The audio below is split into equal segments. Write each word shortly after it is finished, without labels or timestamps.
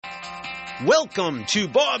Welcome to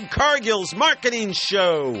Bob Cargill's Marketing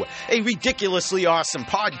Show, a ridiculously awesome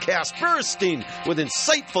podcast bursting with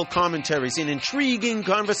insightful commentaries and intriguing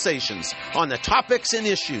conversations on the topics and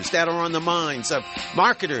issues that are on the minds of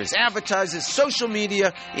marketers, advertisers, social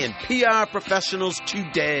media, and PR professionals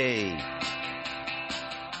today.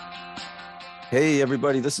 Hey,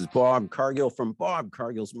 everybody, this is Bob Cargill from Bob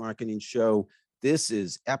Cargill's Marketing Show. This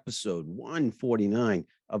is episode 149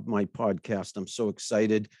 of my podcast. I'm so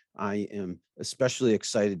excited. I am especially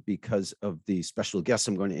excited because of the special guest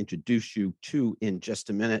I'm going to introduce you to in just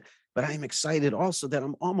a minute. But I'm excited also that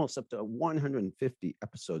I'm almost up to 150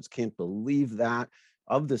 episodes. Can't believe that,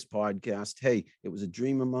 of this podcast. Hey, it was a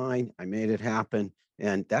dream of mine. I made it happen.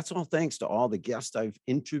 And that's all thanks to all the guests I've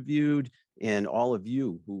interviewed and all of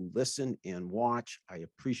you who listen and watch. I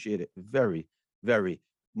appreciate it very, very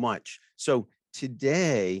much. So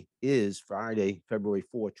today is Friday, February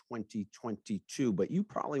 4, 2022, but you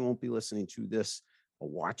probably won't be listening to this or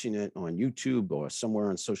watching it on YouTube or somewhere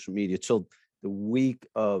on social media till the week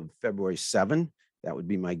of February 7. That would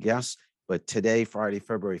be my guess. But today, Friday,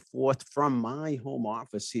 February 4th, from my home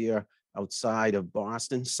office here outside of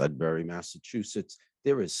Boston, Sudbury, Massachusetts,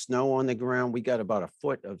 there is snow on the ground. We got about a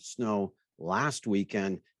foot of snow last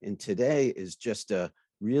weekend, and today is just a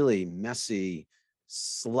really messy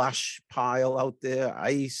slush pile out there,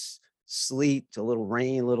 ice, sleet, a little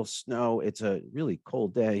rain, a little snow. It's a really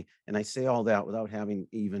cold day. And I say all that without having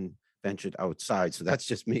even ventured outside. So that's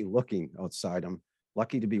just me looking outside. I'm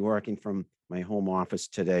lucky to be working from my home office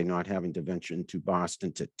today, not having to venture into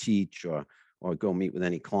Boston to teach or go meet with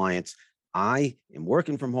any clients. I am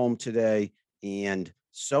working from home today and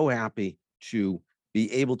so happy to be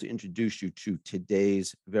able to introduce you to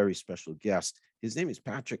today's very special guest. His name is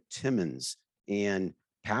Patrick Timmons. And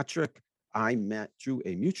Patrick, I met through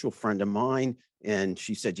a mutual friend of mine, and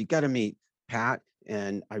she said, you got to meet Pat.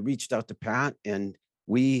 And I reached out to Pat, and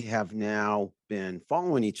we have now been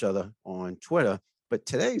following each other on Twitter. But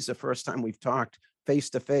today's the first time we've talked face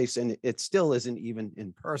to face, and it still isn't even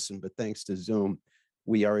in person, but thanks to Zoom,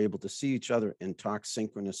 we are able to see each other and talk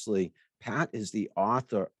synchronously. Pat is the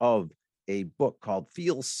author of a book called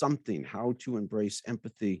Feel Something: How to Embrace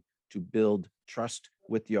Empathy to Build Trust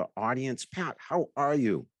with Your Audience. Pat, how are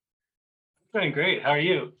you? I'm doing great. How are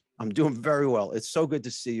you? I'm doing very well. It's so good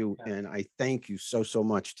to see you. And I thank you so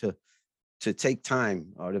much to take time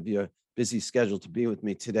out of your busy schedule to be with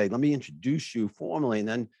me today. Let me introduce you formally, and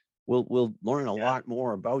then we'll learn a lot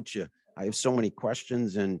more about you. I have so many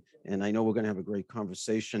questions, and I know we're going to have a great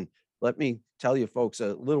conversation. Let me tell you folks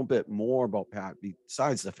a little bit more about Pat,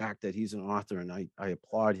 besides the fact that he's an author, and I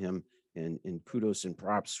applaud him and kudos and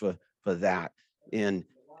props for that. And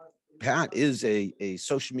Pat is a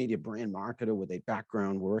social media brand marketer with a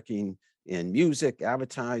background working in music,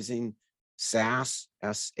 advertising, SaaS,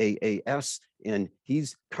 SaaS, and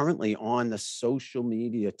he's currently on the social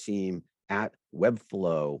media team at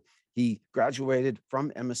Webflow. He graduated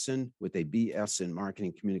from Emerson with a BS in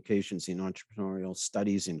Marketing Communications and Entrepreneurial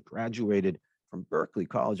Studies, and graduated from Berklee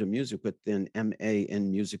College of Music with an MA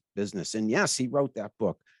in Music Business. And yes, he wrote that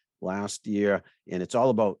book last year, and it's all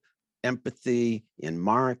about empathy in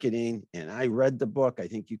marketing. And I read the book. I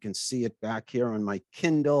think you can see it back here on my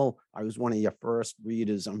Kindle. I was one of your first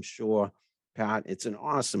readers, I'm sure, Pat. It's an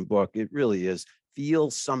awesome book. It really is. Feel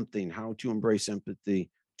Something: How to Embrace Empathy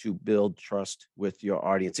to Build Trust with Your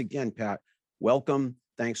Audience. Again, Pat, welcome.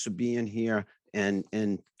 Thanks for being here, and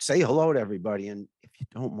say hello to everybody. And if you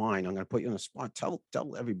don't mind, I'm going to put you on the spot.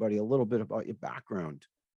 Tell everybody a little bit about your background.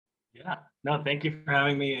 Yeah, no, thank you for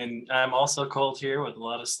having me. And I'm also cold here with a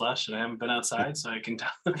lot of slush, and I haven't been outside, so I can tell,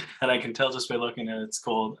 and I can tell just by looking at it, it's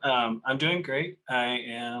cold. I'm doing great. I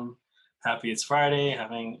am happy it's Friday,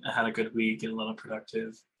 having had a good week and a lot of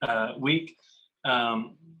productive week.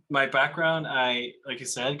 My background, like you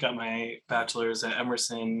said, got my bachelor's at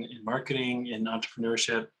Emerson in marketing and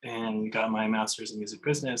entrepreneurship, and got my master's in music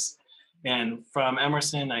business. And from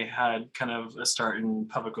Emerson, I had kind of a start in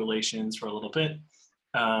public relations for a little bit.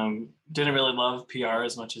 Didn't really love PR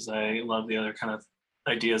as much as I love the other kind of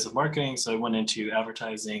ideas of marketing. So I went into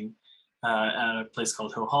advertising at a place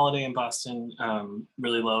called Hill Holiday in Boston.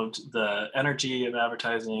 Really loved the energy of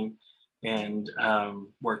advertising, and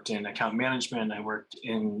worked in account management. I worked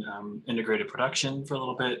in integrated production for a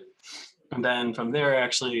little bit. And then from there, I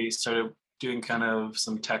actually started doing kind of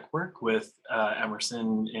some tech work with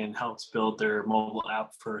Emerson, and helped build their mobile app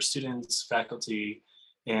for students, faculty,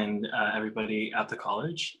 and everybody at the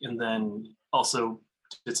college. And then also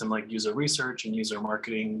did some like user research and user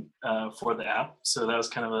marketing for the app. So that was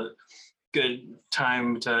kind of a good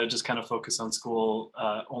time to just kind of focus on school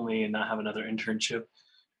only and not have another internship.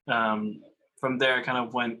 from there, I kind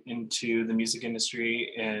of went into the music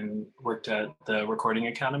industry and worked at the Recording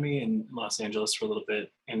Academy in Los Angeles for a little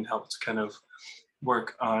bit and helped kind of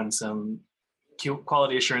work on some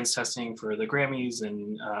quality assurance testing for the Grammys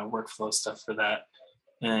and workflow stuff for that.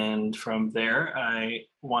 And from there, I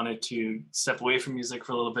wanted to step away from music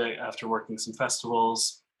for a little bit after working some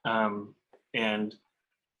festivals, and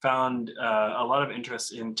found a lot of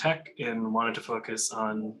interest in tech and wanted to focus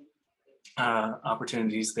on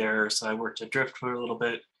opportunities there. So I worked at Drift for a little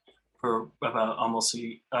bit, for about almost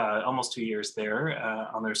 2 years there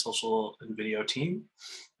on their social and video team,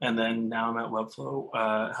 and then now I'm at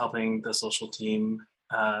Webflow, helping the social team,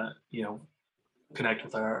 you know, connect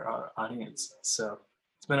with our audience. So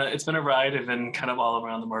it's been a ride. I've been kind of all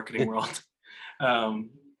around the marketing world,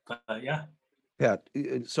 but yeah. Pat,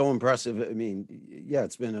 it's so impressive. I mean, yeah,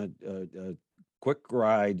 it's been a quick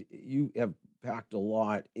ride. You have packed a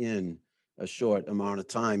lot in a short amount of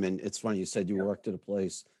time. And it's funny, you said you worked at a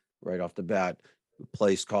place right off the bat, a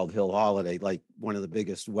place called Hill Holiday, like one of the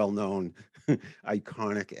biggest, well-known,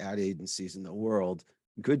 iconic ad agencies in the world.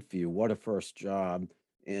 Good for you. What a first job.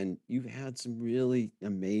 And you've had some really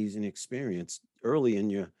amazing experience early in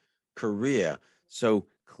your career. So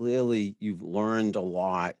clearly you've learned a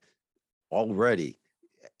lot already.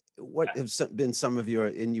 What have been some of your,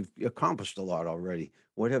 and you've accomplished a lot already,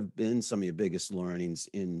 what have been some of your biggest learnings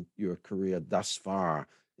in your career thus far?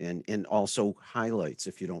 And also highlights,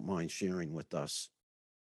 if you don't mind sharing with us.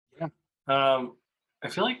 Yeah. I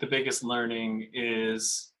feel like the biggest learning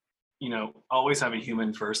is, always have a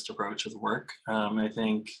human first approach with work. I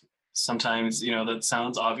think sometimes, that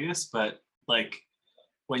sounds obvious, but like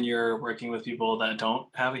when you're working with people that don't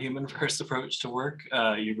have a human first approach to work,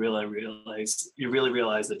 you really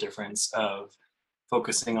realize the difference of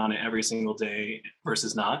focusing on it every single day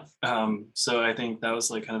versus not. So I think that was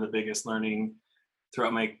like kind of the biggest learning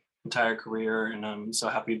throughout my entire career, and I'm so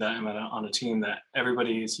happy that I'm on a team that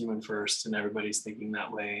everybody is human first and everybody's thinking that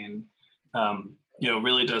way. And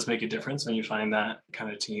really does make a difference when you find that kind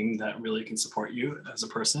of team that really can support you as a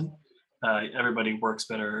person. Everybody works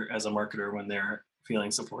better as a marketer when they're feeling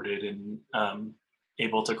supported and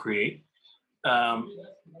able to create.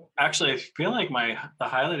 Actually, I feel like the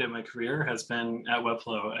highlight of my career has been at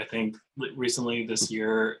Webflow. I think recently this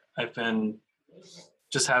year I've been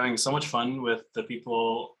just having so much fun with the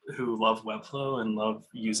people who love Webflow and love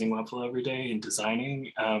using Webflow every day and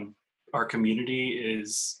designing. Our community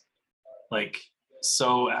is like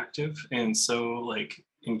so active and so like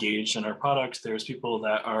engaged in our product. There's people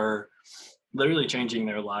that are literally changing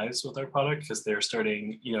their lives with our product because they're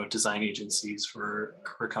starting, design agencies for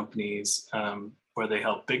companies, where they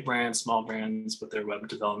help big brands, small brands with their web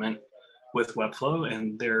development with Webflow,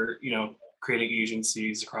 and they're, creating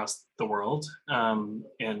agencies across the world.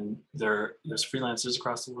 And there's freelancers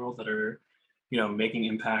across the world that are, making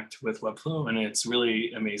impact with Webflow. And it's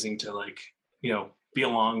really amazing to like, be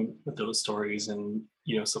along with those stories and,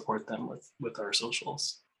 support them with our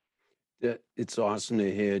socials. It's awesome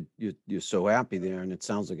to hear you're so happy there, and it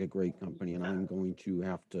sounds like a great company. And I'm going to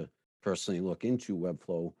have to personally look into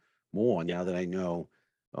Webflow more now that I know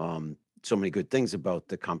so many good things about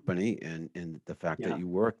the company and the fact that you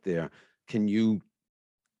work there. Can you,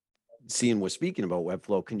 seeing we're speaking about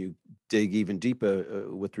Webflow, can you dig even deeper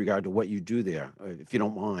with regard to what you do there, if you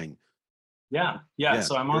don't mind? Yeah.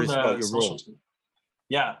 So I'm on the social team.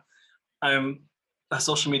 Yeah, I'm a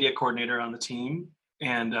social media coordinator on the team,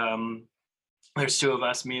 and there's two of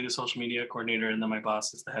us, me, the social media coordinator, and then my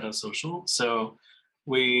boss is the head of social. So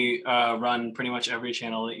we run pretty much every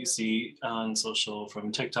channel that you see on social,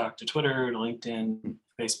 from TikTok to Twitter to LinkedIn,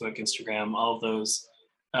 Facebook, Instagram, all of those.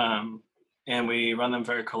 And we run them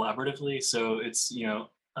very collaboratively. So it's,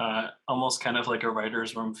 almost kind of like a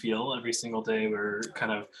writer's room feel every single day. We're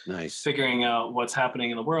kind of figuring out what's happening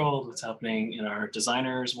in the world, what's happening in our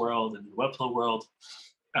designers world and the Webflow world.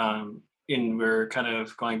 And we're kind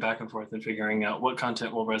of going back and forth and figuring out what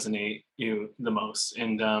content will resonate you the most.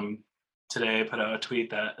 And today I put out a tweet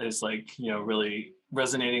that is like, really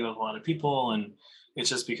resonating with a lot of people. And it's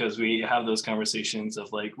just because we have those conversations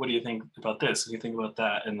of like, what do you think about this? What do you think about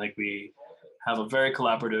that? And like, we have a very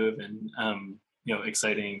collaborative and,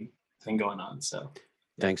 exciting thing going on. So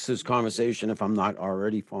thanks to this conversation, if I'm not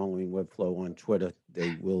already following Webflow on Twitter,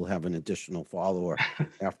 they will have an additional follower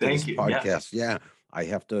after this podcast. Yeah. I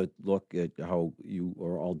have to look at how you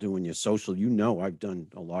are all doing your social. I've done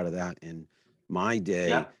a lot of that in my day.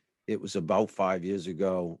 Yeah. It was about 5 years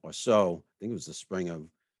ago or so. I think it was the spring of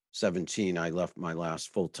 17. I left my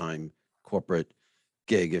last full-time corporate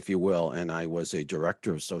gig, if you will, and I was a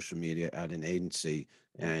director of social media at an agency.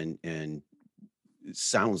 And it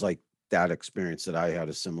sounds like that experience that I had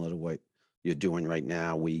is similar to what you're doing right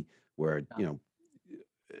now. We're, Yeah. you know,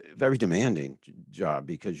 very demanding job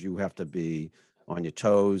because you have to be on your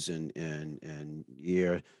toes and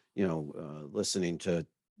you're, listening to,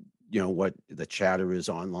 what the chatter is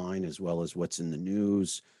online as well as what's in the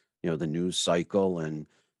news, the news cycle, and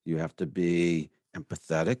you have to be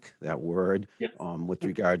empathetic, that word, Yeah. with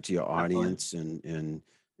regard to your Definitely. audience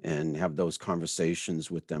and have those conversations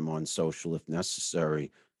with them on social if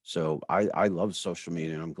necessary. So I love social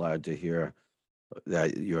media, and I'm glad to hear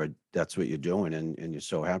that that's what you're doing, and you're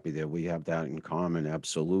so happy that we have that in common.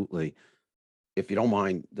 Absolutely. If you don't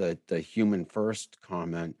mind the human first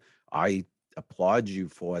comment, I applaud you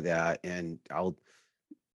for that, and I'll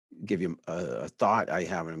give you a thought I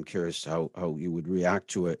have, and I'm curious how you would react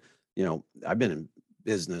to it. I've been in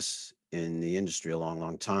business in the industry a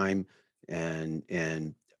long time,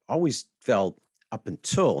 and always felt up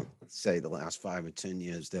until say the last 5 or 10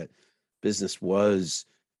 years that business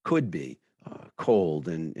could be cold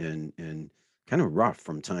and kind of rough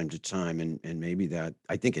from time to time, and maybe that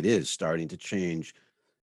I think it is starting to change.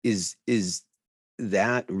 Is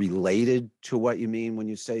that related to what you mean when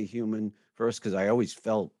you say human first? Because I always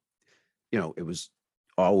felt, it was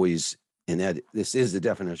always, and that this is the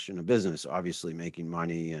definition of business, obviously making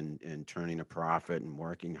money and turning a profit and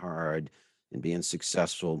working hard and being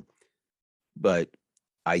successful. But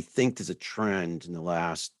I think there's a trend in the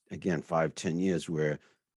last, again, 5, 10 years where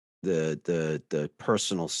the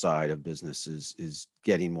personal side of business is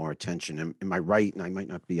getting more attention. Am I right? And I might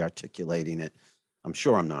not be articulating it. I'm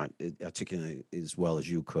sure I'm not articulating it as well as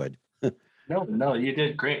you could. No, no, you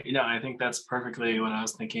did great. I think that's perfectly what I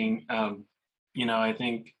was thinking. I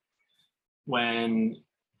think when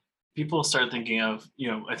people start thinking of,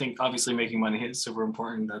 I think obviously making money is super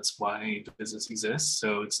important. That's why the business exists.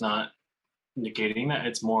 So it's not negating that.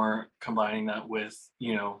 It's more combining that with,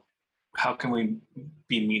 how can we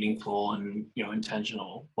be meaningful and,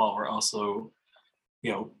 intentional while we're also,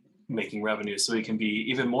 you know, making revenue so we can be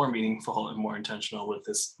even more meaningful and more intentional with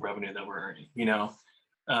this revenue that we're earning.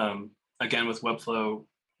 Again, with Webflow,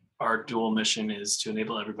 our dual mission is to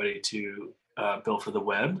enable everybody to build for the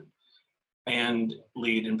web and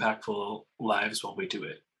lead impactful lives while we do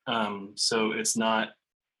it. So it's not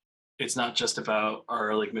just about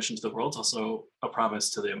our like mission to the world. It's also a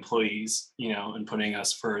promise to the employees, and putting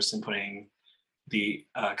us first and putting the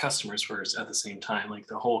customers first at the same time. Like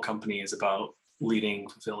the whole company is about leading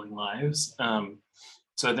fulfilling lives.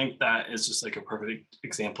 So I think that is just like a perfect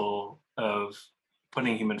example of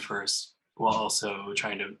putting human first while also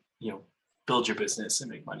trying to build your business and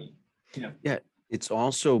make money. Yeah, it's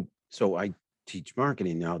also, so I teach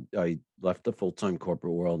marketing now. I left the full-time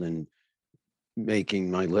corporate world and making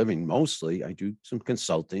my living mostly. I do some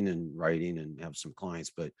consulting and writing and have some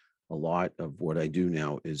clients, but a lot of what I do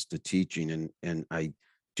now is the teaching. And I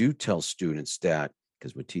do tell students that,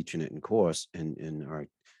 because we're teaching it in course and in our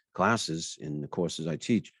classes, in the courses I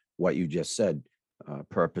teach, what you just said,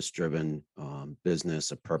 purpose-driven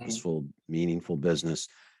business, a Mhm. purposeful, meaningful business.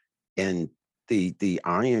 And the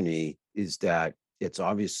irony is that it's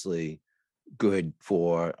obviously good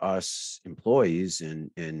for us employees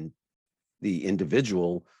and the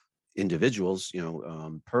individuals,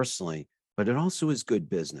 personally, but it also is good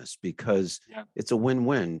business because Yeah. it's a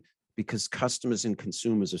win-win, because customers and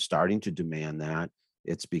consumers are starting to demand that.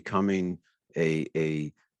 It's becoming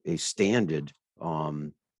a standard,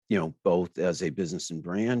 both as a business and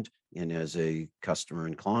brand and as a customer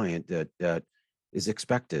and client that is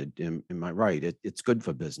expected. Am I right? It's good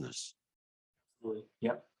for business. Absolutely.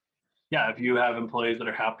 Yep. Yeah, if you have employees that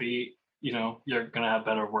are happy, you're going to have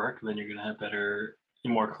better work, then you're going to have better,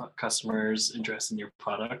 more customers interested in your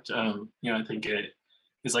product. I think it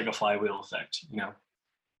is like a flywheel effect.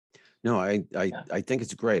 No, I Yeah. I think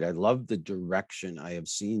it's great. I love the direction I have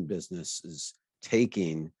seen businesses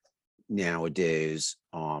taking nowadays.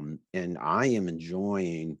 And I am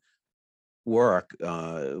enjoying work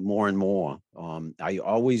more and more. I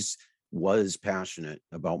always was passionate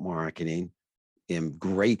about marketing. Am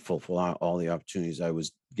grateful for all the opportunities I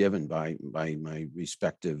was given by my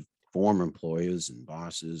respective former employers and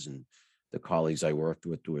bosses, and the colleagues I worked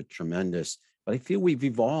with were tremendous. But I feel we've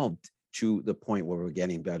evolved to the point where we're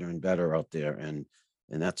getting better and better out there, and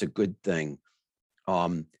that's a good thing.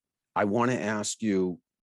 Um, I want to ask you,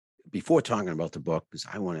 before talking about the book, because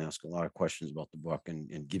I want to ask a lot of questions about the book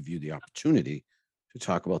and give you the opportunity to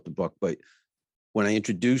talk about the book. But when I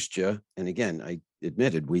introduced you, and again, I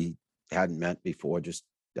admitted we hadn't met before, just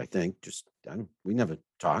I think, just I don't, we never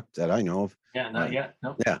talked that I know of. Yeah, not Uh, yet.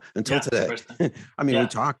 No. yeah, until Yeah, today. first time. I mean, we Yeah.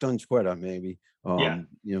 talked on Twitter, maybe, Yeah.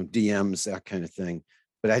 DMs, that kind of thing.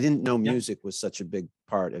 But I didn't know Yeah. music was such a big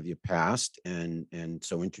part of your past. And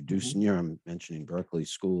so introducing you, I'm mentioning Berkeley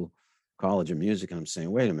School, College of Music, and I'm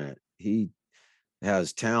saying, wait a minute, he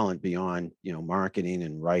has talent beyond, marketing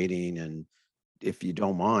and writing. And if you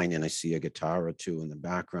don't mind, and I see a guitar or two in the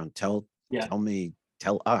background, Yeah.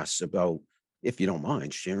 tell us about, if you don't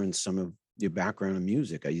mind, sharing some of your background in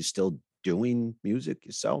music. Are you still doing music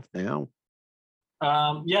yourself now?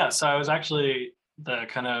 Yeah, so I was actually the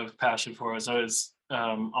kind of passion for it. So I was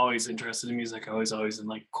always interested in music. I was always in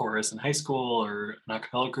like chorus in high school or an a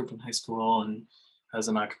cappella group in high school, and as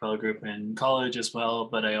an a cappella group in college as well.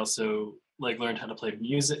 But I also like learned how to play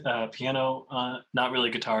music, piano, not really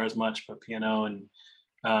guitar as much, but piano, and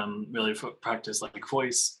really practice like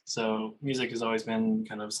voice. So music has always been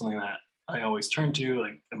kind of something that I always turn to.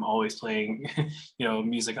 Like I'm always playing,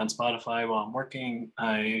 music on Spotify while I'm working.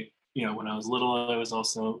 When I was little, I was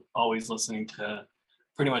also always listening to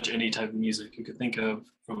pretty much any type of music you could think of,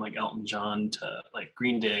 from like Elton John to like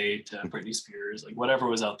Green Day to Britney Spears, like whatever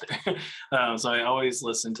was out there. So I always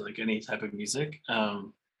listened to like any type of music.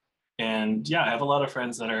 And yeah, I have a lot of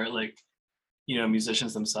friends that are like,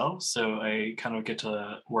 musicians themselves. So I kind of get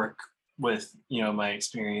to work with, my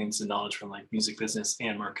experience and knowledge from like music business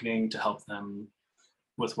and marketing to help them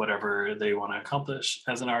with whatever they want to accomplish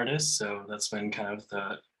as an artist. So that's been kind of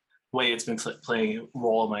the way it's been playing a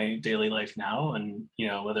role in my daily life now. And,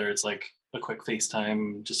 whether it's like a quick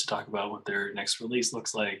FaceTime just to talk about what their next release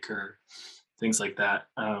looks like or things like that.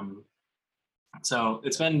 So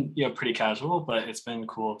it's been, pretty casual, but it's been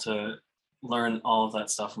cool to learn all of that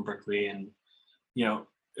stuff from Berkeley. And it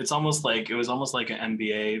was almost like an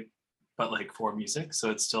MBA, but like for music.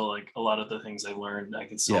 So it's still like a lot of the things I learned I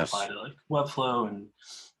can still apply Yes. to like Webflow and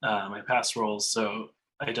my past roles. So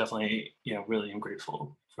I definitely, really am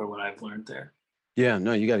grateful for what I've learned there. Yeah,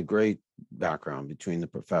 no, you got a great background between the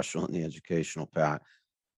professional and the educational path.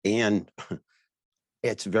 And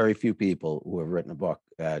it's very few people who have written a book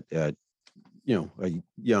at a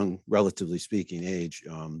young, relatively speaking, age,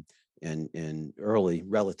 and early,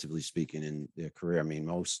 relatively speaking, in their career. I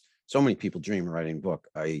mean, so many people dream of writing a book.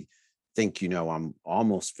 I think, I'm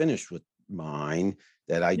almost finished with mine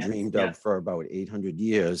that I Yeah. dreamed Yeah. of for about 800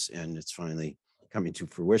 years, and it's finally coming to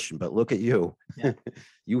fruition. But look at you. Yeah.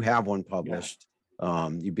 You have one Yeah. published.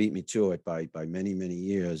 You beat me to it by many, many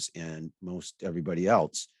years, and most everybody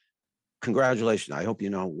else. Congratulations. I hope you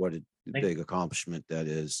know what a Thank big accomplishment that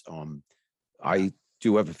is. I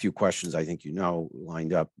do have a few questions I think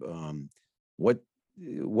lined up. What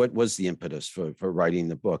what was the impetus for writing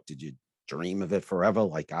the book? Did you dream of it forever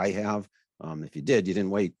like I have? If you did, you didn't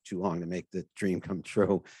wait too long to make the dream come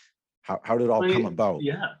true. How did it all come about?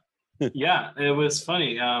 Yeah. Yeah. It was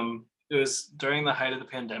funny. It was during the height of the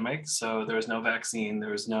pandemic. So there was no vaccine.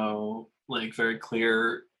 There was no like very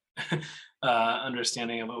clear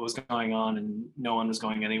understanding of what was going on, and no one was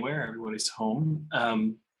going anywhere. Everybody's home.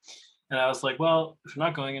 And I was like, well, if I'm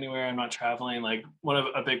not going anywhere, I'm not traveling. Like one of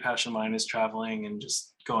a big passion of mine is traveling and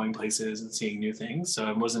just going places and seeing new things. So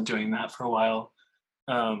I wasn't doing that for a while.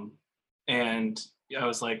 Um, and I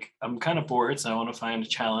was like, I'm kind of bored, so I want to find a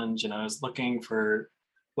challenge. And I was looking for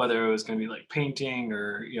whether it was going to be like painting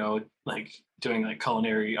or, like doing like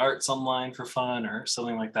culinary arts online for fun or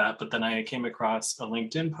something like that. But then I came across a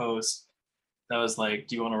LinkedIn post that was like,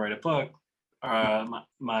 do you want to write a book?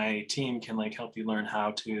 My team can like help you learn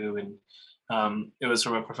how to. And it was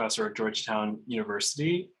from a professor at Georgetown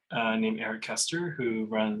University named Eric Kester, who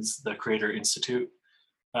runs the Creator Institute,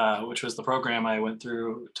 which was the program I went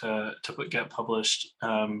through to get published.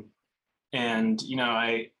 And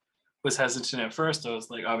I was hesitant at first. I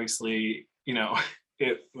was like, obviously,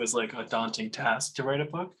 it was like a daunting task to write a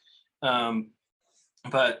book.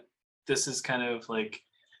 But this is kind of like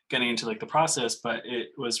getting into like the process, but it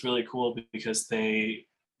was really cool because they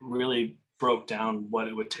really broke down what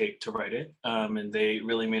it would take to write it. And they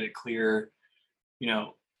really made it clear,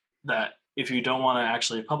 that if you don't want to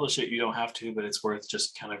actually publish it, you don't have to, but it's worth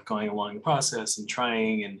just kind of going along the process and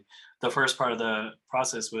trying. And the first part of the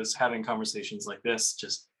process was having conversations like this,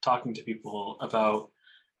 just talking to people about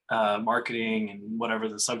marketing and whatever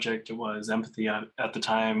the subject it was, empathy at the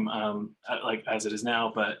time, like as it is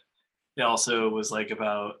now. But it also was like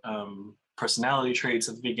about personality traits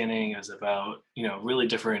at the beginning, as about, really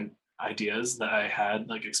different ideas that I had,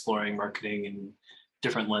 like exploring marketing in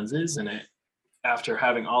different lenses. And after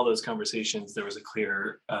having all those conversations, there was a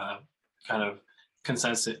clear kind of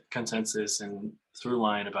consensus and through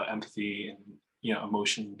line about empathy and,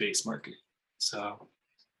 emotion-based marketing. So,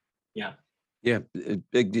 yeah. Yeah,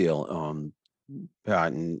 big deal.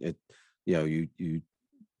 Pat, and you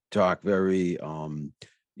talk very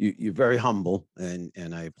you're very humble,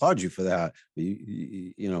 and I applaud you for that.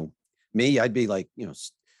 You know, Me, I'd be like,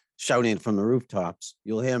 shouting from the rooftops.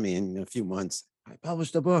 You'll hear me in a few months. I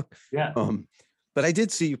published a book. Yeah, But I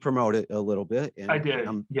did see you promote it a little bit, I and did.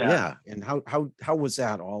 Yeah. yeah. And how was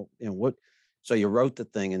that all? What? So you wrote the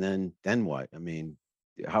thing, and then what? I mean,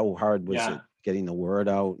 how hard was it Yeah. getting the word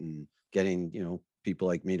out and getting people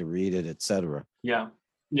like me to read it, etc. Yeah.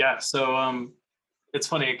 Yeah. So it's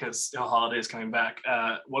funny because the holidays coming back.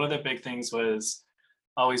 One of the big things was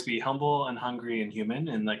always be humble and hungry and human,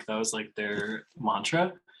 and like that was like their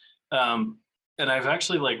mantra. Um, and I've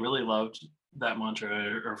actually like really loved that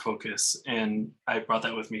mantra or focus, and I brought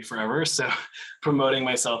that with me forever. So promoting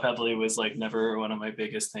myself heavily was like never one of my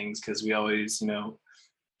biggest things because we always,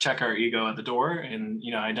 check our ego at the door, and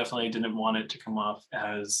I definitely didn't want it to come off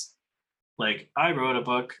as like I wrote a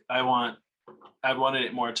book. I wanted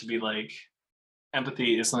it more to be like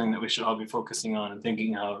empathy is something that we should all be focusing on and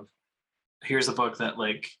thinking of. Here's a book that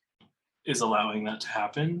like is allowing that to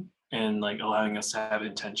happen and like allowing us to have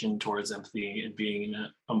intention towards empathy and being an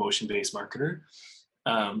emotion-based marketer.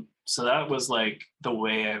 So that was like the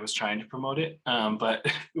way I was trying to promote it. But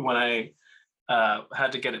when I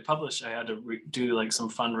had to get it published, I had to do like some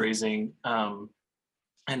fundraising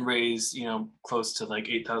and raise, close to like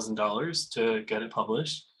 $8,000 to get it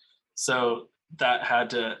published. So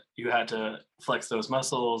you had to flex those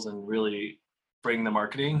muscles and really bring the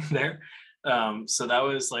marketing there. So that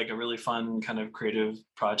was like a really fun kind of creative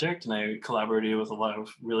project, and I collaborated with a lot of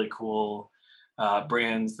really cool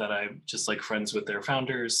brands that I'm just like friends with their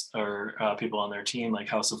founders or people on their team. Like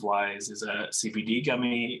House of Wise is a CBD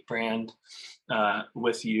gummy brand.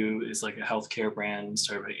 With You is like a healthcare brand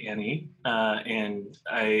started by Annie, and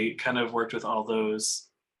I kind of worked with all those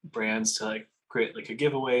brands to like create like a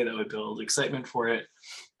giveaway that would build excitement for it.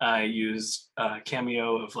 I used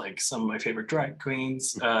Cameo of like some of my favorite drag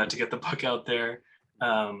queens to get the book out there.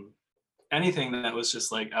 Anything that was just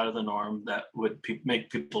like out of the norm that would make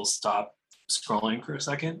people stop scrolling for a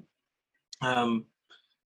second.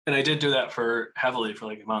 And I did do that for heavily for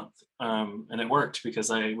like a month, and it worked because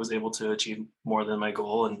I was able to achieve more than my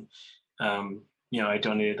goal. And I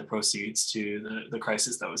donated the proceeds to the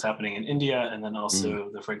crisis that was happening in India, and then also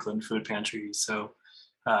the Franklin Food Pantry. So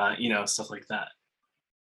stuff like that.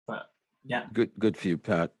 But yeah, Good for you,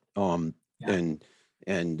 Pat. yeah,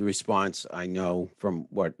 And the response, I know from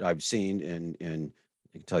what I've seen, and I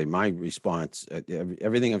can tell you my response,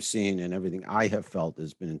 everything I've seen and everything I have felt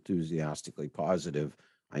has been enthusiastically positive.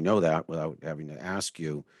 I know that without having to ask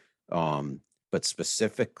you. But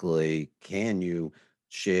specifically, can you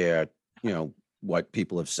share, what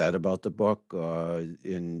people have said about the book? How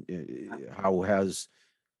has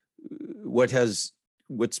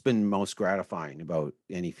what's been most gratifying about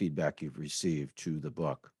any feedback you've received to the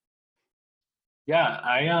book?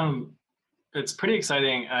 yeah. It's pretty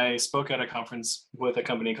exciting. I spoke at a conference with a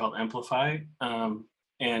company called Amplify,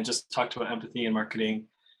 and just talked about empathy and marketing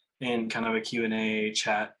in kind of a Q&A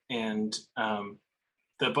chat. And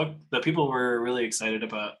the people were really excited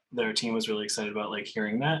about, their team was really excited about like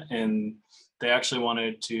hearing that. And they actually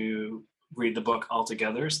wanted to read the book all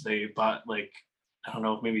together. So they bought like, I don't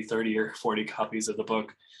know, maybe 30 or 40 copies of the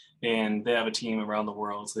book. And they have a team around the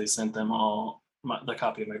world. So they sent them all the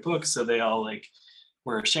copy of my book. So they all like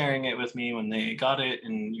were sharing it with me when they got it.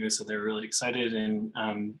 And so they were really excited. And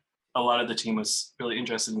a lot of the team was really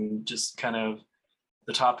interested in just kind of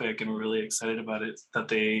the topic and were really excited about it, that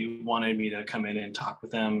they wanted me to come in and talk with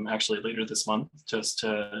them actually later this month, just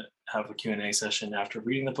to have a Q&A session after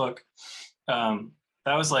reading the book.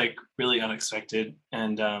 That was like really unexpected.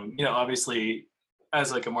 And, obviously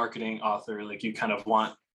as like a marketing author, like you kind of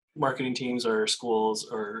want marketing teams or schools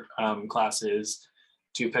or classes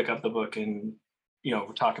to pick up the book and,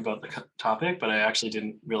 talk about the topic, but I actually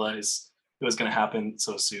didn't realize it was going to happen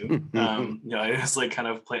so soon. I was like kind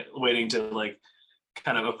of waiting to like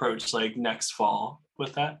kind of approach like next fall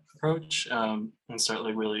with that approach, and start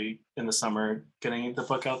like really in the summer getting the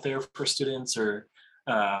book out there for students or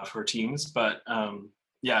for teams. But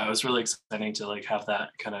it was really exciting to like have that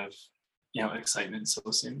kind of excitement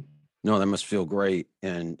so soon. No, that must feel great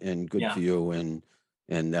and good Yeah. for you.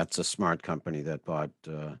 And that's a smart company that bought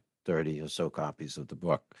 30 or so copies of the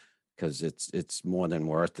book, because it's more than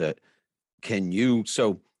worth it.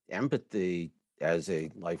 So empathy, as a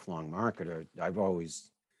lifelong marketer, I've always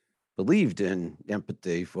believed in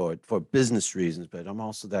empathy for business reasons, but I'm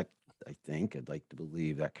also I think I'd like to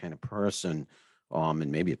believe that kind of person.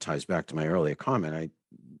 And maybe it ties back to my earlier comment. I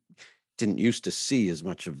didn't used to see as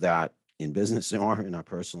much of that in business or in our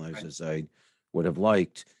personal lives as I would have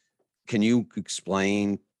liked. Can you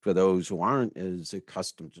explain, for those who aren't as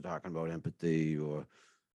accustomed to talking about empathy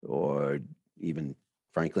or even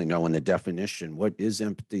frankly, knowing the definition. What is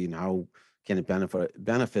empathy and how can it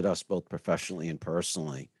benefit us both professionally and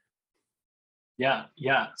personally? Yeah.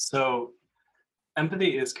 So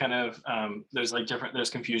empathy is kind of there's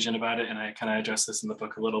confusion about it, and I kind of address this in the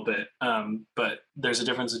book a little bit. But there's a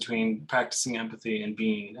difference between practicing empathy and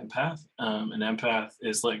being an empath. An empath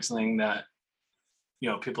is like something that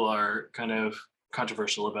people are kind of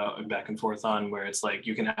controversial about and back and forth on, where it's like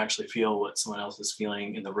you can actually feel what someone else is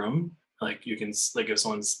feeling in the room. Like you can, like if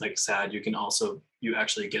someone's like sad, you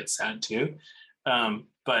actually get sad too.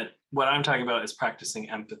 But what I'm talking about is practicing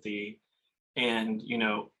empathy. And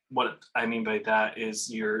what I mean by that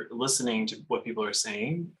is you're listening to what people are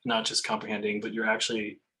saying, not just comprehending, but you're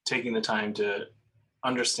actually taking the time to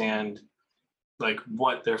understand like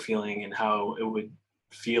what they're feeling and how it would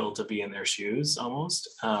feel to be in their shoes almost.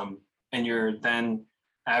 And you're then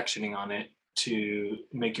actioning on it to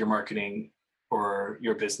make your marketing or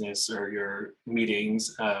your business or your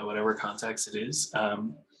meetings, whatever context it is,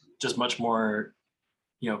 just much more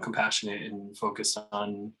compassionate and focused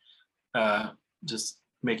on just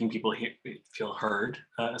making people feel heard,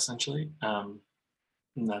 essentially. And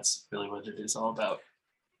that's really what it is all about.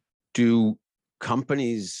 Do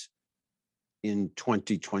companies in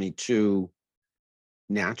 2022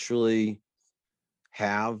 naturally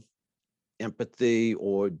have empathy,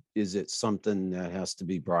 or is it something that has to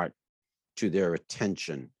be brought to their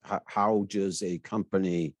attention? How does a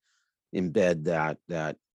company embed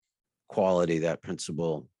that quality, that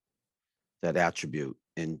principle, that attribute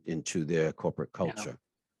into their corporate culture?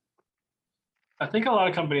 I think a lot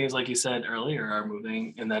of companies, like you said earlier, are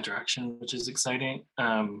moving in that direction, which is exciting.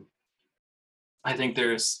 I think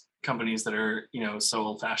there's companies that are, so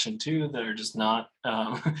old fashioned too, that are just not,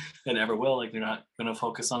 and never will, like they're not going to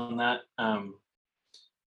focus on that.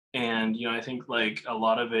 And, I think like a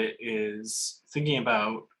lot of it is thinking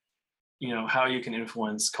about, how you can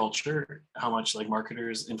influence culture, how much like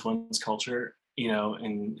marketers influence culture,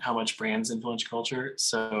 and how much brands influence culture.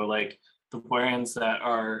 So like the brands that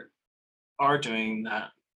are doing that,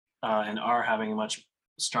 and are having a much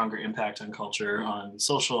stronger impact on culture on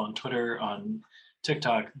social, on Twitter, on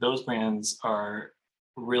TikTok, those brands are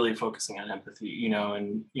really focusing on empathy,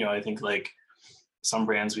 and I think like some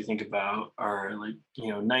brands we think about are like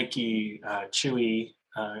Nike, Chewy,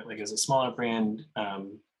 like as a smaller brand,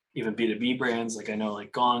 even B2B brands. Like I know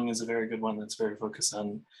like Gong is a very good one that's very focused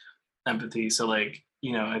on empathy. So like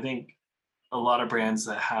I think a lot of brands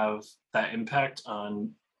that have that impact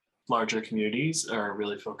on larger communities are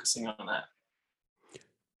really focusing on that.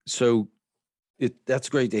 So that's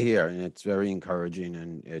great to hear, and it's very encouraging,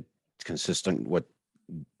 and it's consistent what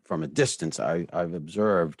from a distance I've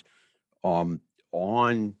observed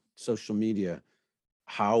on social media.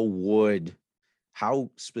 How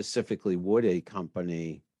specifically would a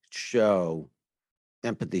company show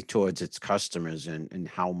empathy towards its customers, and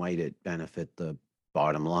how might it benefit the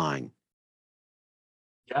bottom line?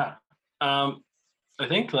 Yeah. I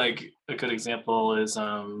think like a good example is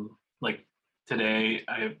like today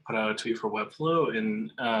I put out a tweet for Webflow,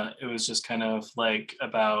 and it was just kind of like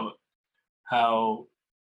about how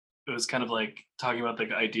it was kind of like talking about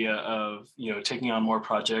the idea of taking on more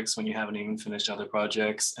projects when you haven't even finished other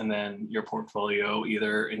projects, and then your portfolio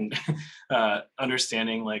either in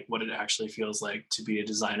understanding like what it actually feels like to be a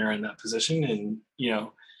designer in that position. And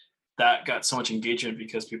that got so much engagement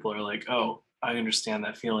because people are like, oh, I understand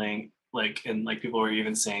that feeling. Like, and like people were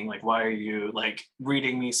even saying like, why are you like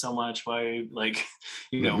reading me so much? Why are you, like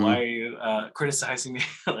why Mm-hmm. are you criticizing me?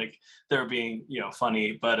 Like they're being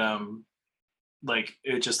funny, but like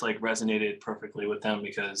it just like resonated perfectly with them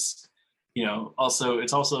because also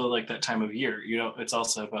it's also like that time of year. It's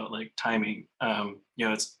also about like timing.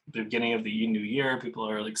 It's the beginning of the new year, people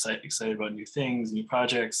are like excited about new things, new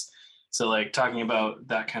projects. So like talking about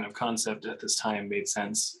that kind of concept at this time made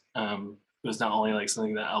sense. It was not only like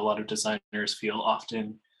something that a lot of designers feel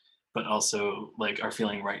often, but also like are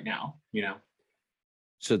feeling right now.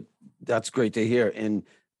 So that's great to hear. And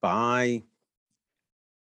by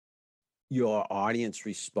your audience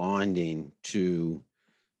responding to,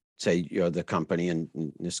 say, you're the company, and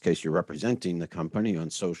in this case, you're representing the company on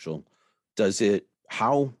social, and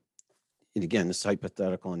again, this is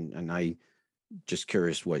hypothetical, and I just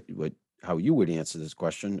curious how you would answer this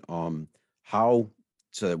question. How,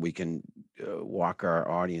 so that we can walk our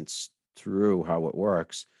audience through how it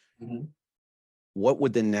works. Mm-hmm. What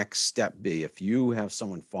would the next step be if you have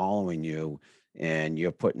someone following you and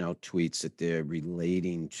you're putting out tweets that they're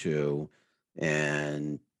relating to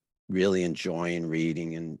and really enjoying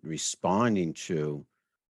reading and responding to?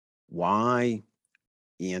 Why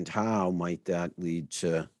and how might that lead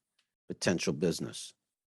to potential business?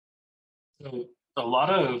 So a lot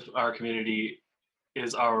of our community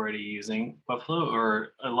is already using Webflow,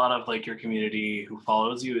 or a lot of like your community who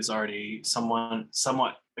follows you is already someone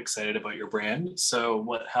somewhat excited about your brand. So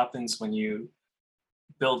what happens when you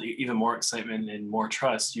build even more excitement and more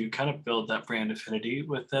trust, you kind of build that brand affinity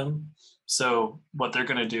with them. So what they're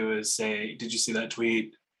going to do is say, did you see that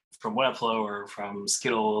tweet from Webflow or from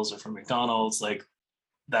Skittles or from McDonald's? Like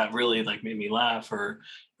that really like made me laugh or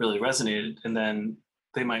really resonated. And then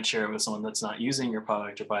they might share it with someone that's not using your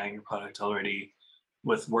product or buying your product already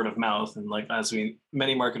with word of mouth. And like, as we,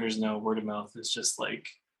 many marketers know, word of mouth is just like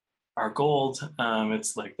our gold.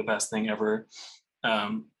 It's like the best thing ever.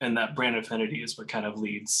 And that brand affinity is what kind of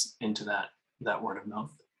leads into that word of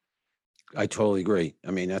mouth. I totally agree.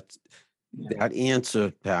 I mean, Yeah. that answer,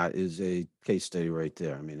 Pat, is a case study right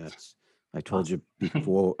there. I mean, I told you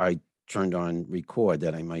before I turned on record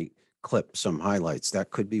that I might clip some highlights. That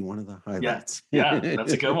could be one of the highlights. Yeah,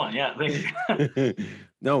 that's a good one. Yeah, thank you.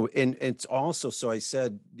 No, and it's also, so I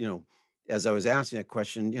said, as I was asking that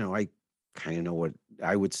question, I kind of know what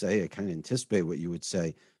I would say. I kind of anticipate what you would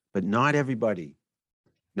say, but not everybody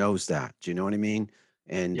knows that. Do you know what I mean?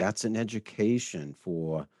 And Yeah, that's an education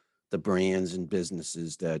for the brands and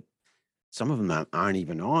businesses that some of them aren't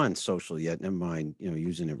even on social yet, never mind,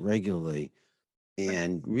 using it regularly,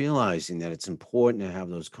 and realizing that it's important to have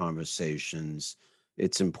those conversations.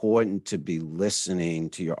 It's important to be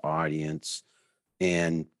listening to your audience.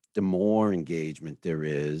 And the more engagement there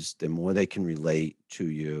is, the more they can relate to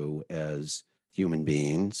you as human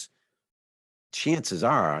beings. Chances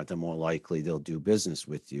are, the more likely they'll do business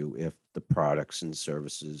with you if the products and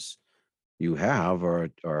services you have are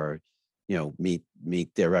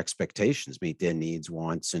meet their expectations, meet their needs,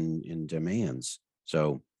 wants, and demands.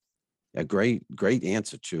 So a great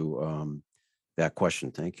answer to that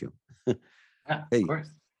question. Thank you. yeah, of Hey, course.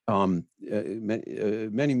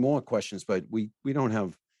 many more questions, but we don't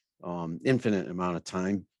have infinite amount of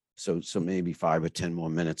time. So maybe 5 or 10 more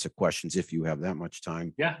minutes of questions if you have that much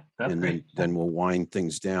time, Yeah, that's and great. then we'll wind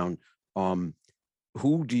things down.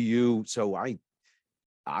 Who do you? So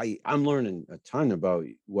I'm learning a ton about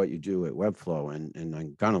what you do at Webflow, and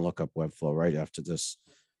I'm gonna look up Webflow right after this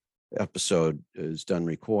episode is done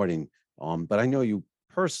recording. But I know you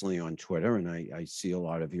personally on Twitter, and I see a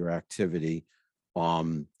lot of your activity.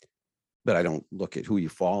 Um, but I don't look at who you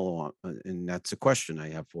follow on, and that's a question I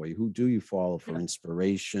have for you. Who do you follow for Yeah,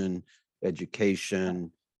 inspiration, yeah,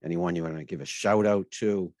 education? Anyone you want to give a shout out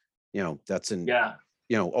to? That's an yeah.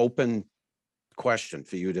 open question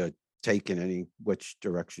for you to take in any which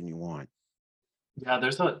direction you want. Yeah,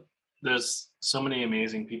 there's so many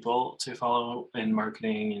amazing people to follow in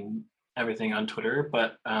marketing and everything on Twitter,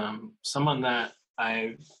 but someone that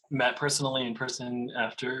I met personally in person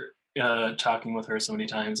after talking with her so many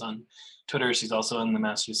times on Twitter, she's also in the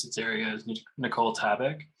Massachusetts area, is Nicole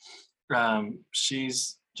Tabak.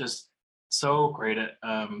 She's just so great at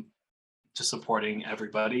just supporting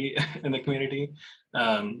everybody in the community.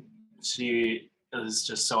 Um, she is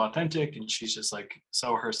just so authentic, and she's just like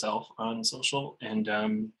so herself on social.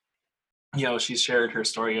 And she's shared her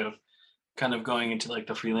story of kind of going into like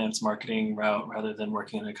the freelance marketing route rather than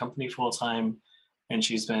working in a company full time. And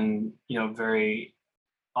she's been, very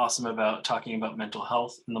awesome about talking about mental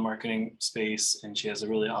health in the marketing space. And she has a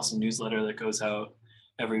really awesome newsletter that goes out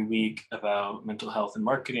every week about mental health and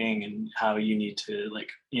marketing and how you need to like,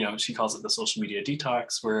 she calls it the social media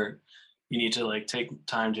detox, where you need to like take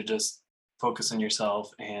time to just focus on yourself,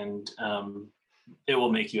 and it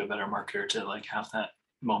will make you a better marketer to like have that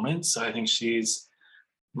moment. So I think she's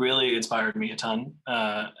really inspired me a ton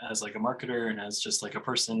as like a marketer and as just like a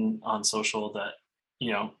person on social, that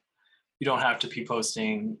you know you don't have to be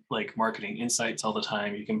posting like marketing insights all the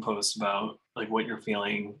time. You can post about like what you're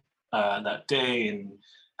feeling that day and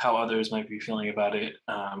how others might be feeling about it.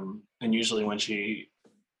 And usually when she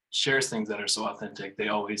shares things that are so authentic, they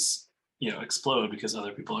always, explode because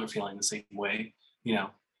other people are feeling the same way, you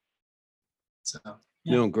know. So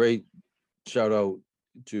yeah, Great shout out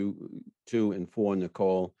to and for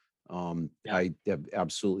Nicole. yeah, I have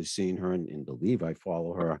absolutely seen her and believe I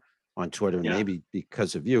follow her on Twitter, and yeah, maybe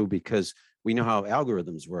because of you, because we know how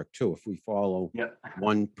algorithms work too. If we follow yeah,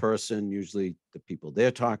 one person, usually the people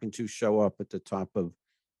they're talking to show up at the top of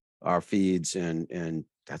our feeds, and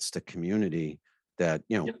that's the community that,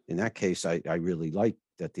 yeah, in that case, I really like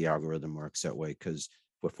that the algorithm works that way, because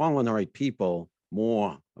if we're following the right people,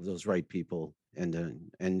 more of those right people end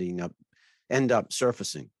up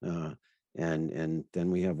surfacing, and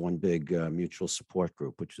then we have one big mutual support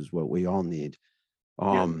group, which is what we all need.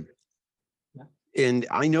 yeah, um yeah, and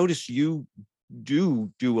I notice you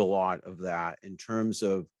do a lot of that in terms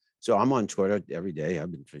of, so I'm on Twitter every day,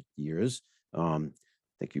 I've been for years, I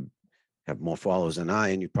think you have more followers than I,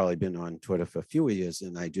 and you've probably been on Twitter for fewer years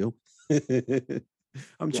than I do.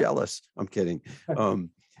 I'm jealous. I'm kidding.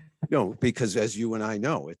 No, because as you and I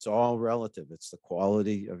know, it's all relative. It's the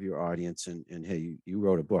quality of your audience. And hey, you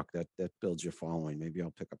wrote a book that builds your following. Maybe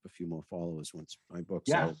I'll pick up a few more followers once my book's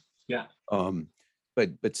Yeah. out. Yeah.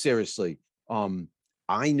 But seriously,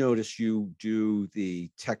 I notice you do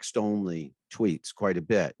the text only tweets quite a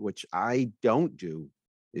bit, which I don't do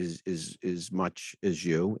is much as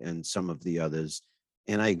you and some of the others.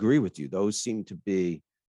 And I agree with you. Those seem to be,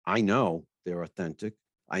 I know they're authentic.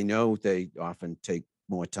 I know they often take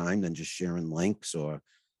more time than just sharing links or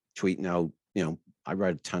tweeting out. I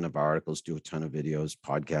write a ton of articles, do a ton of videos,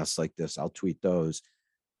 podcasts like this. I'll tweet those.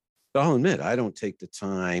 But I'll admit, I don't take the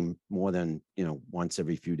time more than, once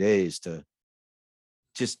every few days to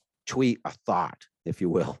just tweet a thought, if you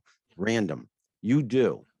will, random. You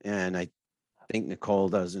do. And I think Nicole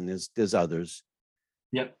does, and there's others.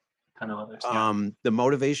 Yep. Kind of others. Yeah. The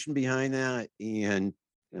motivation behind that, and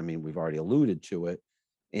I mean, we've already alluded to it,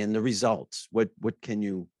 and the results. What can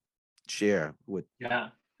you share with? Yeah.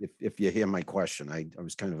 If you hear my question, I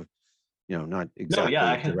was kind of, not exactly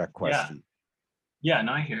a direct question. Yeah,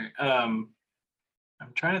 no, I hear. I'm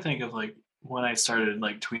trying to think of like when I started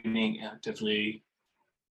like tweeting actively.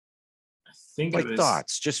 I think Like it was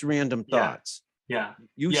thoughts, just random thoughts. Yeah.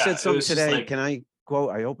 You Yeah, said it something was just today. like, Can I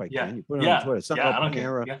quote? I hope I yeah, can. You put it on yeah, Twitter. Something yeah, I about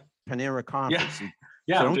don't care. Panera coffee. Yeah. So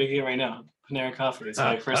Yeah, I'm don't drinking it right now. Panera coffee. It's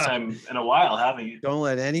my first time in a while having it. don't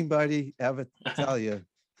let anybody ever tell you.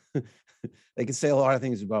 They can say a lot of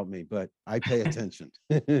things about me, but I pay attention.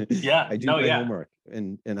 Yeah, I do no, my yeah. homework,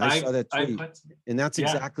 and I saw that tweet, and that's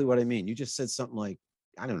yeah, exactly what I mean. You just said something like,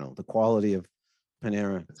 I don't know, the quality of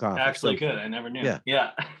Panera coffee. actually So, good. I never knew. yeah,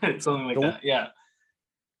 Yeah, it's something like that. Yeah,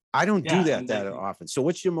 I don't do yeah, that and that like, often. So,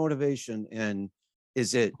 what's your motivation, and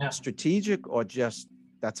is it yeah, strategic or just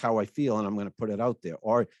that's how I feel, and I'm going to put it out there,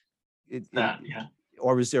 or yeah.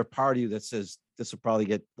 or is there a part of you that says this will probably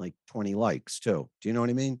get like 20 likes too? Do you know what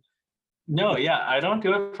I mean? No, yeah, I don't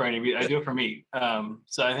do it for anybody. I do it for me.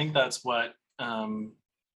 So I think that's what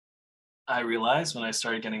I realized when I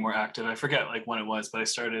started getting more active. I forget like when it was, but I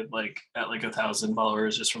started like at like 1,000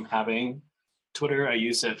 followers just from having Twitter. I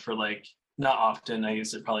used it for like not often. I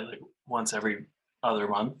used it probably like once every other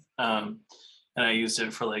month. And I used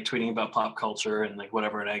it for like tweeting about pop culture and like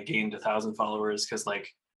whatever. And I gained 1,000 followers because like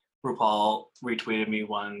RuPaul retweeted me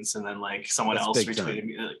once, and then like someone That's else big time. retweeted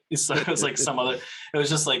me. So it was like some other. It was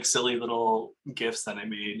just like silly little gifs that I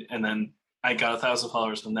made, and then I got 1,000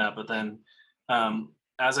 followers from that. But then,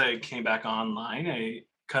 as I came back online, I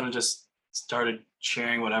kind of just started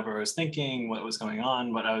sharing whatever I was thinking, what was going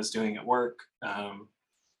on, what I was doing at work,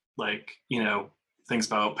 like things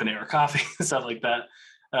about Panera coffee and stuff like that.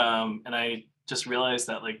 And I just realized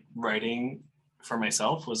that like writing for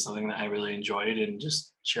myself was something that I really enjoyed, and just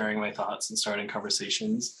sharing my thoughts and starting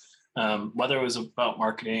conversations, whether it was about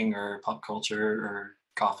marketing or pop culture or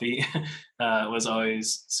coffee, was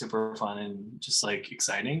always super fun and just like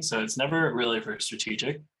exciting. So it's never really for a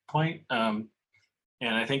strategic point. And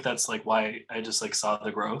I think that's like why I just like saw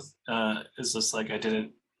the growth. Is just like I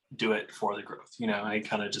didn't do it for the growth. I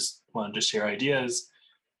kind of just wanted to share ideas.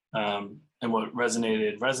 And what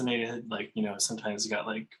resonated. Like, sometimes you got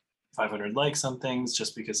like 500 likes on things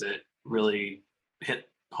just because it really hit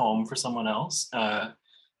home for someone else.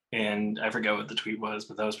 And I forget what the tweet was,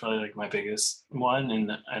 but that was probably like my biggest one,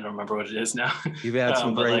 and I don't remember what it is now. You've had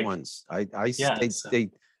some But great like, ones. yeah,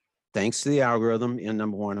 Thanks to the algorithm, and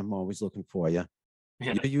number one, I'm always looking for you.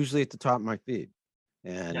 yeah, You're usually at the top of my feed,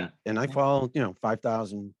 yeah, and I follow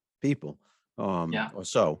 5,000 people yeah, or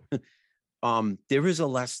so. There is a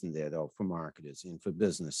lesson there though for marketers and for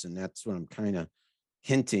business, and that's what I'm kind of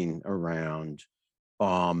hinting around.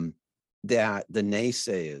 That the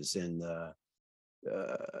naysayers and the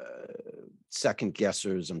second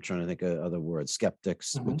guessers, I'm trying to think of other words,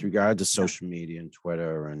 skeptics with regard to social media and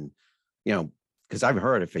Twitter, and because I've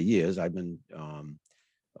heard it for years. I've been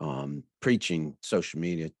preaching social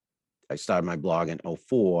media. I started my blog in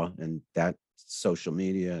 2004, and that social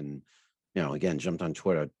media, and again, jumped on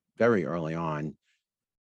Twitter very early on.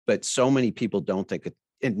 But so many people don't think it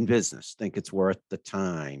in business, think it's worth the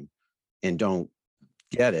time, and don't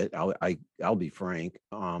get it. I'll be frank.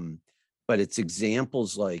 But it's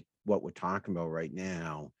examples like what we're talking about right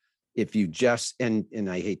now. If you just, and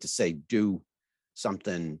I hate to say, do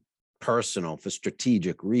something personal for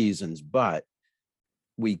strategic reasons, but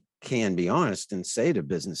we can be honest and say to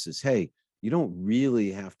businesses, hey, you don't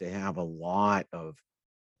really have to have a lot of,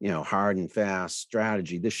 hard and fast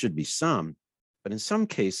strategy. There should be some, but in some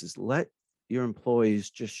cases, let your employees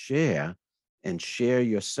just share and share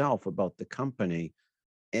yourself about the company.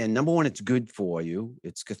 And number one, it's good for you.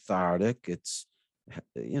 It's cathartic. It's,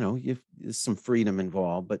 there's some freedom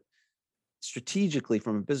involved, but strategically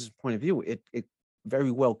from a business point of view, it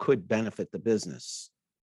very well could benefit the business.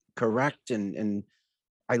 Correct. And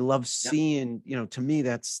I love Yeah. seeing, to me,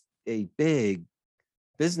 that's a big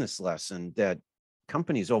business lesson that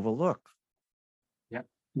companies overlook. Yeah.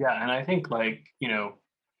 Yeah. And I think like,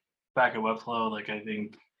 back at Webflow, like I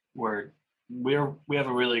think we have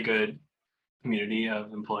a really good community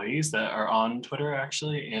of employees that are on Twitter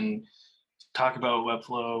actually and talk about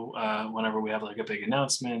Webflow whenever we have like a big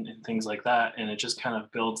announcement and things like that. And it just kind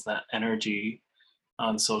of builds that energy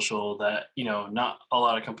on social that, not a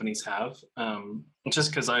lot of companies have.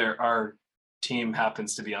 Just because our team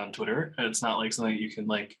happens to be on Twitter. It's not like something you can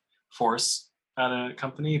like force at a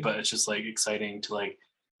company, but it's just like exciting to like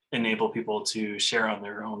enable people to share on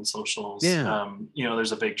their own socials. Yeah.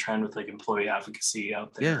 There's a big trend with like employee advocacy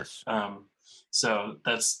out there. Yes. So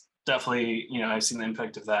that's definitely, I've seen the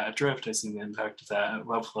impact of that at Drift. I've seen the impact of that at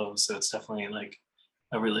Webflow. So it's definitely like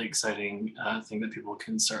a really exciting thing that people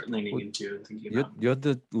can start leaning Well, into and thinking You're, about. you're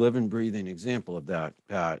the living, breathing example of that,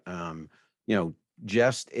 Pat.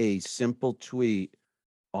 Just a simple tweet,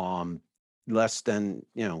 less than,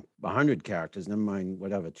 100 characters, never mind,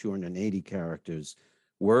 whatever, 280 characters,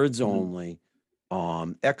 words Mhm.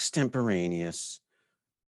 only, extemporaneous,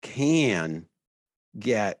 can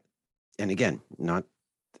get, and again, not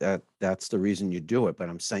that's the reason you do it, but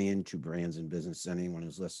I'm saying to brands and business, anyone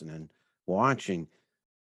who's listening, watching,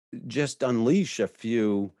 just unleash a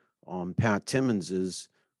few Pat Timmonses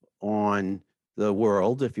on the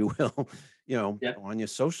world, if you will, Yeah. on your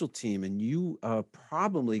social team, and you are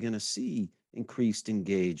probably going to see increased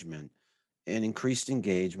engagement, and increased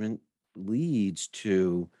engagement leads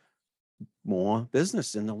to more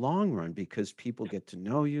business in the long run because people get to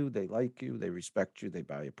know you, they like you, they respect you, they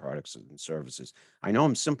buy your products and services. I know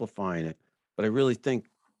I'm simplifying it, but I really think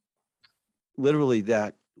literally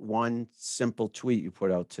that one simple tweet you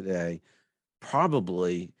put out today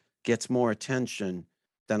probably gets more attention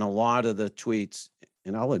than a lot of the tweets,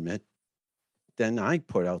 and I'll admit, than I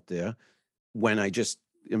put out there when I just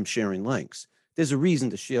am sharing links. There's a reason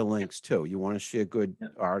to share links too. You want to share good Yeah.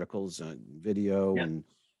 articles and video Yeah.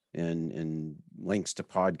 and links to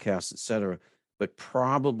podcasts, etc. But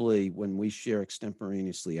probably when we share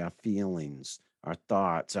extemporaneously our feelings, our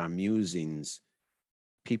thoughts, our musings,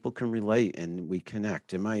 people can relate and we connect.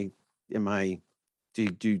 Do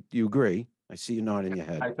you agree? I see you nodding your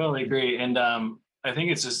head. I totally agree. And I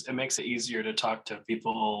think it makes it easier to talk to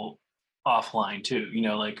people offline too.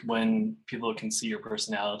 Like when people can see your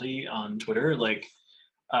personality on Twitter, like,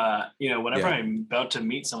 whenever Yeah. I'm about to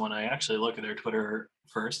meet someone, I actually look at their Twitter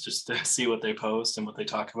first just to see what they post and what they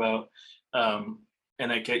talk about.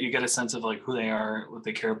 And you get a sense of like who they are, what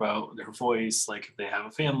they care about, their voice, like if they have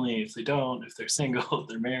a family, if they don't, if they're single, if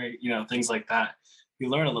they're married, things like that. You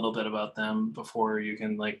learn a little bit about them before you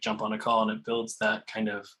can like jump on a call, and it builds that kind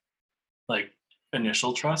of like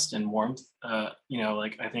initial trust and warmth.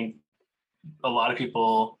 Like I think a lot of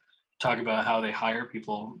people talk about how they hire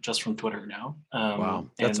people just from Twitter now, Wow.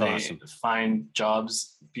 That's and they awesome. find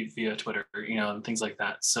jobs via Twitter, and things like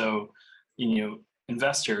that. So,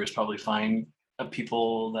 investors probably find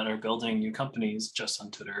people that are building new companies just on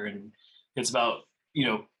Twitter, and it's about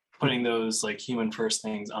putting those like human first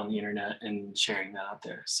things on the internet and sharing that out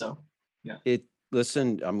there. So, yeah.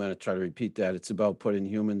 Listen, I'm going to try to repeat that. It's about putting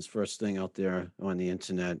humans first thing out there on the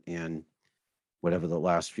internet and whatever the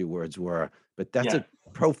last few words were. But that's Yeah. a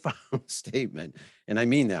profound statement. And I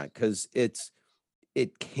mean that because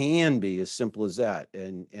it can be as simple as that.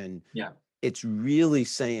 And Yeah. it's really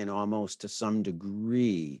saying almost to some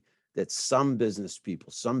degree that some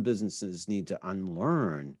businesses need to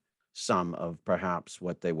unlearn some of perhaps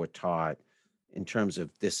what they were taught in terms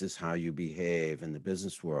of this is how you behave in the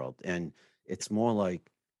business world. And it's more like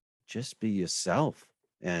just be yourself.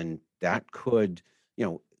 And that could,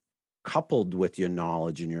 coupled with your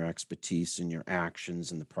knowledge and your expertise and your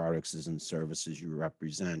actions and the products and services you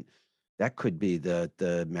represent, that could be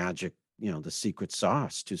the magic, the secret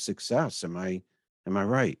sauce to success. Am I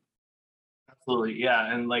right? Absolutely.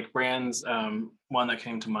 Yeah. And like brands, one that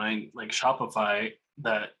came to mind, like Shopify,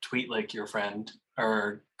 that tweet like your friend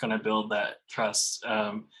are going to build that trust.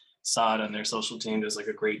 Saad and their social team does like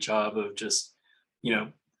a great job of just,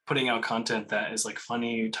 putting out content that is like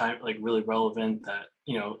funny, like really relevant that,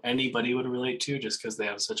 anybody would relate to just because they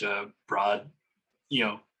have such a broad, you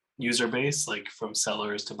know, user base, like from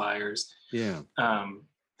sellers to buyers. Yeah.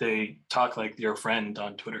 They talk like your friend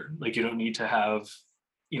on Twitter. Like you don't need to have,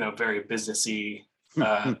 very businessy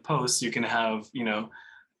posts. You can have,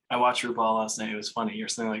 I watched RuPaul last night. It was funny or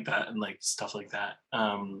something like that, and like stuff like that.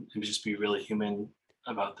 And just be really human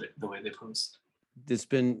about the way they post. There's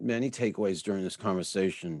been many takeaways during this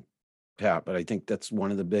conversation, Pat, but I think that's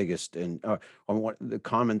one of the biggest. And on what the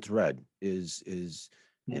common thread is,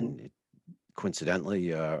 and it coincidentally,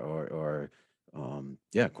 yeah,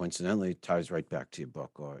 coincidentally, it ties right back to your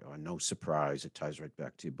book, or no surprise, it ties right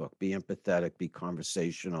back to your book. Be empathetic, be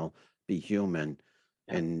conversational, be human,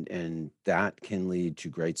 Yeah. and that can lead to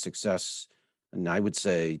great success. And I would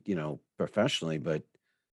say, professionally, but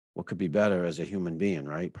what could be better as a human being,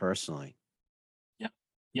 right? Personally. Yeah.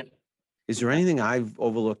 Yeah. Is there anything I've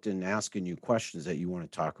overlooked in asking you questions that you want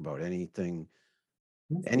to talk about? Anything,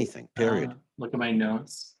 period. Look at my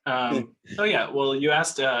notes. Oh yeah, well, you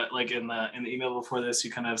asked like in the email before this,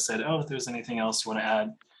 you kind of said, oh, if there's anything else you want to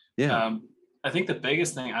add. Yeah. I think the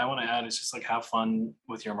biggest thing I want to add is just like have fun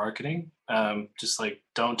with your marketing. Just like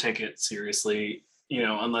don't take it seriously,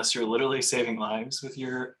 unless you're literally saving lives with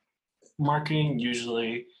your marketing.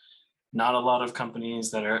 Usually, not a lot of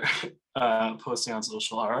companies that are posting on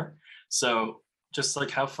social are. So just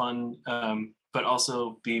like have fun, but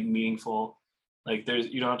also be meaningful. Like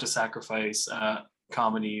you don't have to sacrifice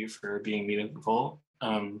comedy for being meaningful.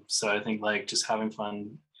 So I think like just having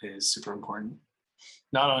fun is super important.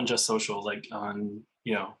 Not on just social, like on,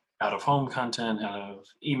 out of home content, out of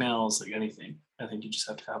emails, like anything. I think you just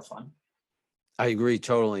have to have fun. I agree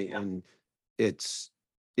totally. Yeah. And it's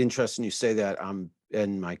interesting you say that. I'm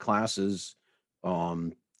in my classes,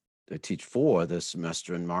 I teach 4 this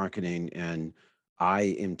semester in marketing, and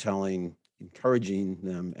I am encouraging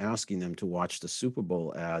them, asking them to watch the Super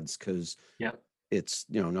Bowl ads, because Yeah. it's,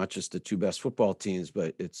 not just the 2 best football teams,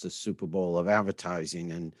 but it's the Super Bowl of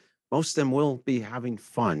advertising. And most of them will be having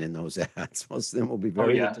fun in those ads. Most of them will be Oh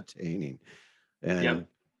very yeah. entertaining Yep. and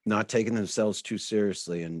not taking themselves too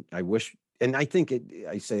seriously. And I wish, and I think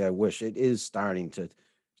I wish it is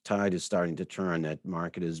tide is starting to turn, that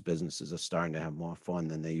marketers, businesses are starting to have more fun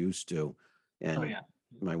than they used to. And Oh yeah.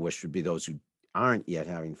 my wish would be those who aren't yet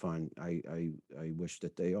having fun. I wish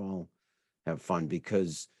that they all have fun,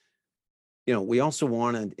 because we also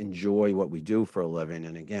want to enjoy what we do for a living.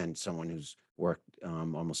 And again, someone who's worked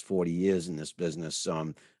almost 40 years in this business,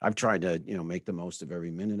 I've tried to, make the most of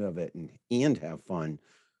every minute of it and have fun.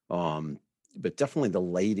 But definitely the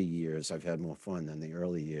later years, I've had more fun than the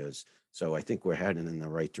early years. So I think we're heading in the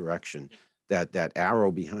right direction. That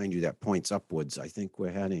arrow behind you that points upwards, I think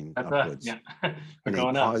we're heading upwards. Yeah. We're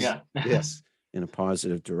going up. Yeah. Yes, in a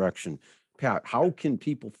positive direction. Pat, how can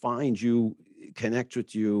people find you, connect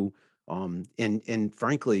with you? And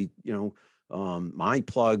frankly, my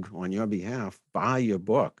plug on your behalf: buy your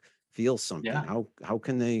book, Feel Something. Yeah. How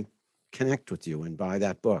can they connect with you and buy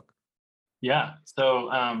that book? Yeah. So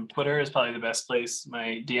Twitter is probably the best place.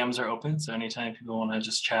 My DMs are open. So anytime people want to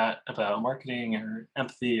just chat about marketing or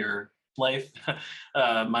empathy or life,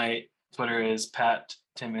 my Twitter is Pat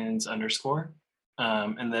Timmons _.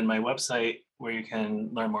 And then my website, where you can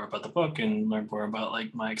learn more about the book and learn more about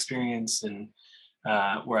like my experience, and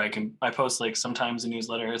where I post like sometimes a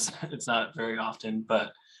newsletter. It's not very often,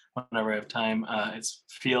 but whenever I have time, it's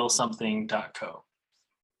feelsomething.co.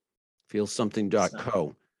 Feelsomething.co.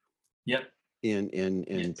 So, yep. And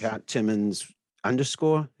Yes. Pat Timmons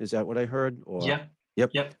 _, is that what I heard? Or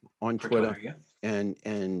Yep. On For Twitter. yeah.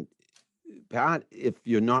 And Pat, if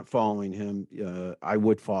you're not following him, I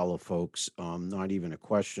would follow, folks. Not even a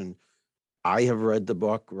question. I have read the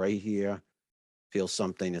book right here, Feel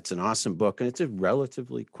Something. It's an awesome book, and it's a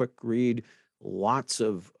relatively quick read. Lots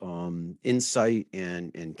of insight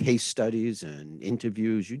and case studies and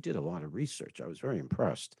interviews. You did a lot of research. I was very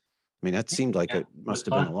impressed. I mean, that seemed like it must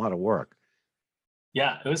have been a lot of work.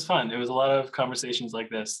 Yeah, it was fun. It was a lot of conversations like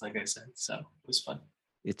this, like I said. So it was fun.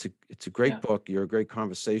 It's a great book. You're a great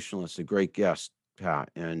conversationalist, a great guest, Pat.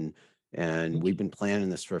 And we've been planning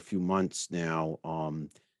this for a few months now. And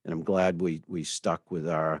I'm glad we stuck with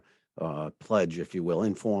our pledge, if you will,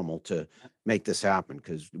 informal, to make this happen,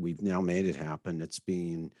 because we've now made it happen. It's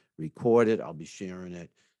being recorded. I'll be sharing it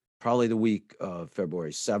probably the week of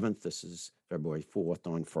February 7th. This is February 4th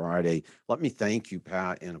on Friday. Let me thank you,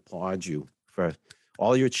 Pat, and applaud you for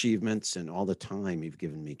all your achievements and all the time you've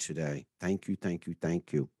given me today. Thank you, thank you,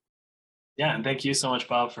 thank you. Yeah, and thank you so much,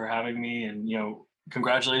 Bob, for having me. And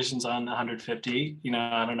congratulations on 150.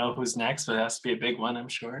 I don't know who's next, but it has to be a big one, I'm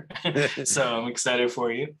sure. So I'm excited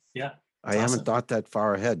for you. Yeah. I haven't thought that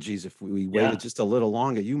far ahead. Geez, if we waited just a little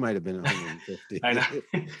longer, you might have been 150. I know.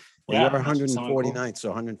 Well, you're 149, so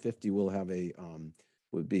 150 will have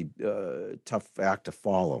would be a tough act to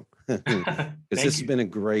follow. Because this has been a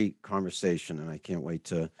great conversation, and I can't wait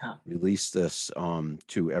to release this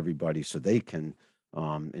to everybody so they can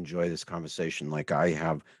enjoy this conversation like I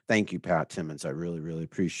have. Thank you, Pat Timmons. I really, really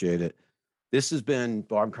appreciate it. This has been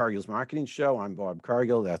Bob Cargill's Marketing Show. I'm Bob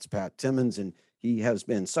Cargill. That's Pat Timmons, and he has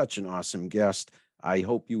been such an awesome guest. I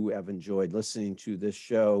hope you have enjoyed listening to this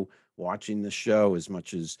show, watching the show as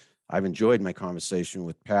much as I've enjoyed my conversation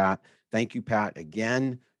with Pat. Thank you, Pat,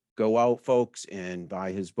 again. Go out, folks, and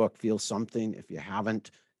buy his book, Feel Something. If you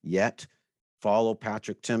haven't yet, follow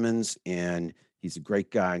Patrick Timmons, and he's a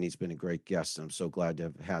great guy, and he's been a great guest. I'm so glad to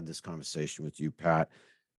have had this conversation with you, Pat.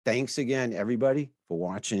 Thanks again, everybody, for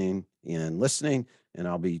watching and listening. And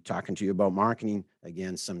I'll be talking to you about marketing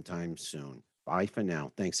again sometime soon. Bye for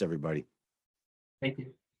now. Thanks, everybody. Thank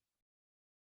you.